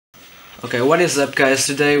Okay, what is up, guys?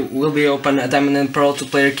 Today we'll be open a Diamond and Pearl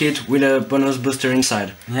 2-player kit with a bonus booster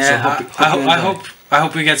inside. Yeah, so I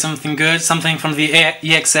hope we get something good, something from the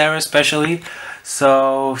EX era especially.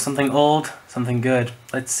 So something old, something good.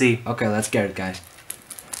 Let's see. Okay, let's get it, guys.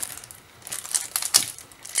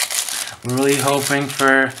 We're really hoping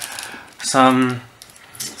for something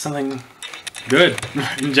good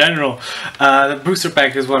in general. The booster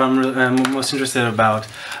pack is what I'm most interested about.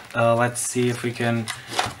 Let's see if we can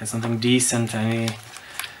get something decent.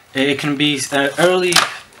 It can be early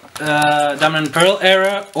Diamond and Pearl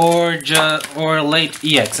era or late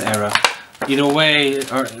EX era. Either way,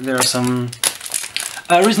 there are some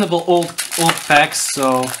reasonable old packs.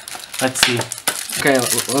 So let's see. Okay,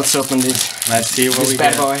 let's open this. Let's see what we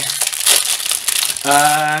bad get. Boy.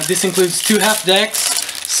 This includes 2 half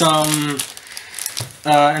decks,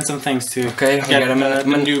 and some things too. Okay, we get got a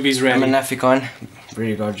newbies ready. I'm a Naficon,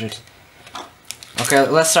 pretty gorgeous. Okay,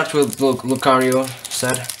 let's start with Lucario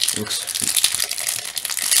set.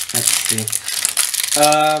 Let's see.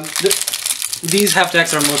 These half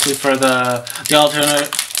decks are mostly for the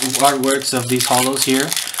alternate artworks of these holos here.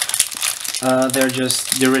 They're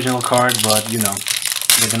just the original card, but you know,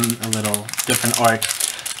 with a little different art.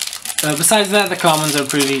 Besides that, the commons are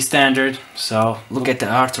pretty standard, so... Look at the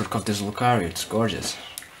artwork of this Lucario, it's gorgeous.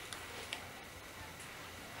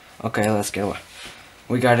 Okay, let's go.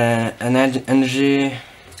 We got an energy...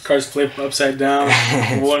 Cards flip upside down.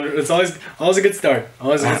 It's always a good start.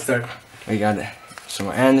 Always a good start. We got some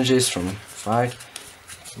energies from fight.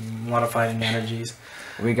 Modifying energies.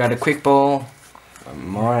 We got a quick ball.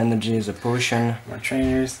 More energies, a potion. More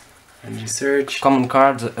trainers. Energy search. Common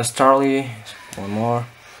cards, a Starly. One more.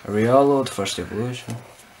 A Riolo, the first evolution.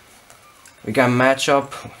 We got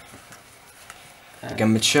matchup. We got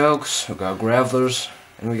Machokes, we got Gravelers,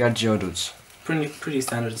 and we got Geodudes. Pretty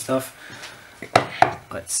standard stuff.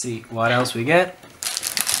 Let's see what else we get.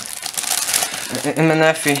 In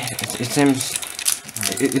Manafi, it seems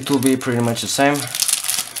it will be pretty much the same.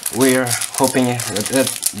 We're hoping that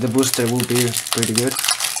the booster will be pretty good.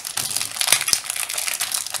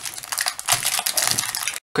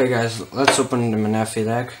 Okay, guys, let's open the Manafi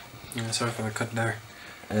deck. Yeah, sorry for the cut there.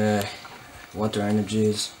 Water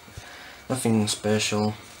energies, nothing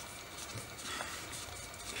special.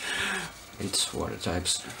 It's water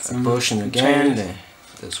types. A potion again,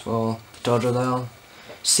 the Skull, Totodile,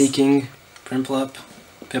 Seeking, Prinplup,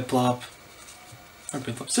 Piplup, or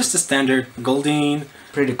Piplup. Just a standard Goldeen.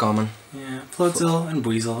 Pretty common. Yeah, Floatzel and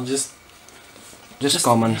Weasel. Just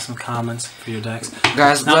common. Some commons for your decks.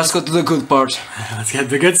 Guys, now let's go to the good part. Let's get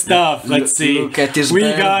the good stuff. Let's see. Look at this we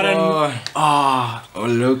bad got boy. Oh,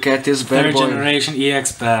 look at this bad boy. Third generation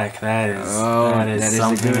EX pack. That is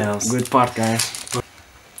something else. Good part, guys.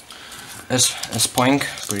 A Spoink,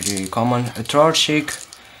 pretty common. A Torchic,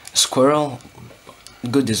 a Squirrel,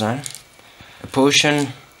 good design. A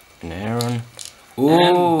Potion, an Aeron.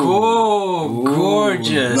 Ooh,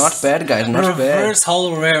 gorgeous! Not bad, guys, not bad. Reverse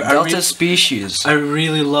holo rare. Delta species. I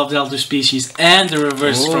really love Delta species and the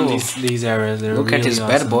reverse from these eras. They're Look really at this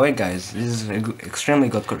awesome. bad boy, guys. This is extremely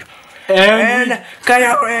good card. And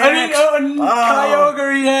Kyogre EX!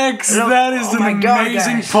 Kyogre EX! That is an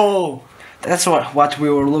amazing pull! That's what we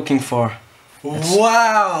were looking for.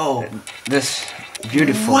 Wow! This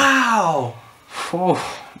beautiful. Wow! Oh,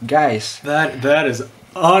 guys. That is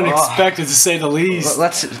unexpected to say the least.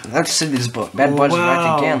 Let's see this bad boys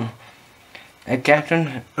right again. A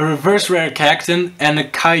Cacturn. A reverse rare Cacturn and a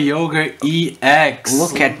Kyogre EX.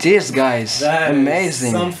 Look at this, guys. That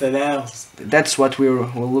amazing. Is something else. That's what we were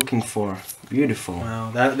looking for. Beautiful.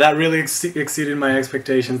 Wow, that really exceeded my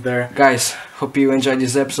expectations there. Guys, hope you enjoyed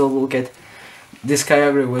this episode. Look at this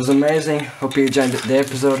Kyogre was amazing. Hope you enjoyed the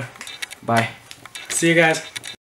episode. Bye. See you guys.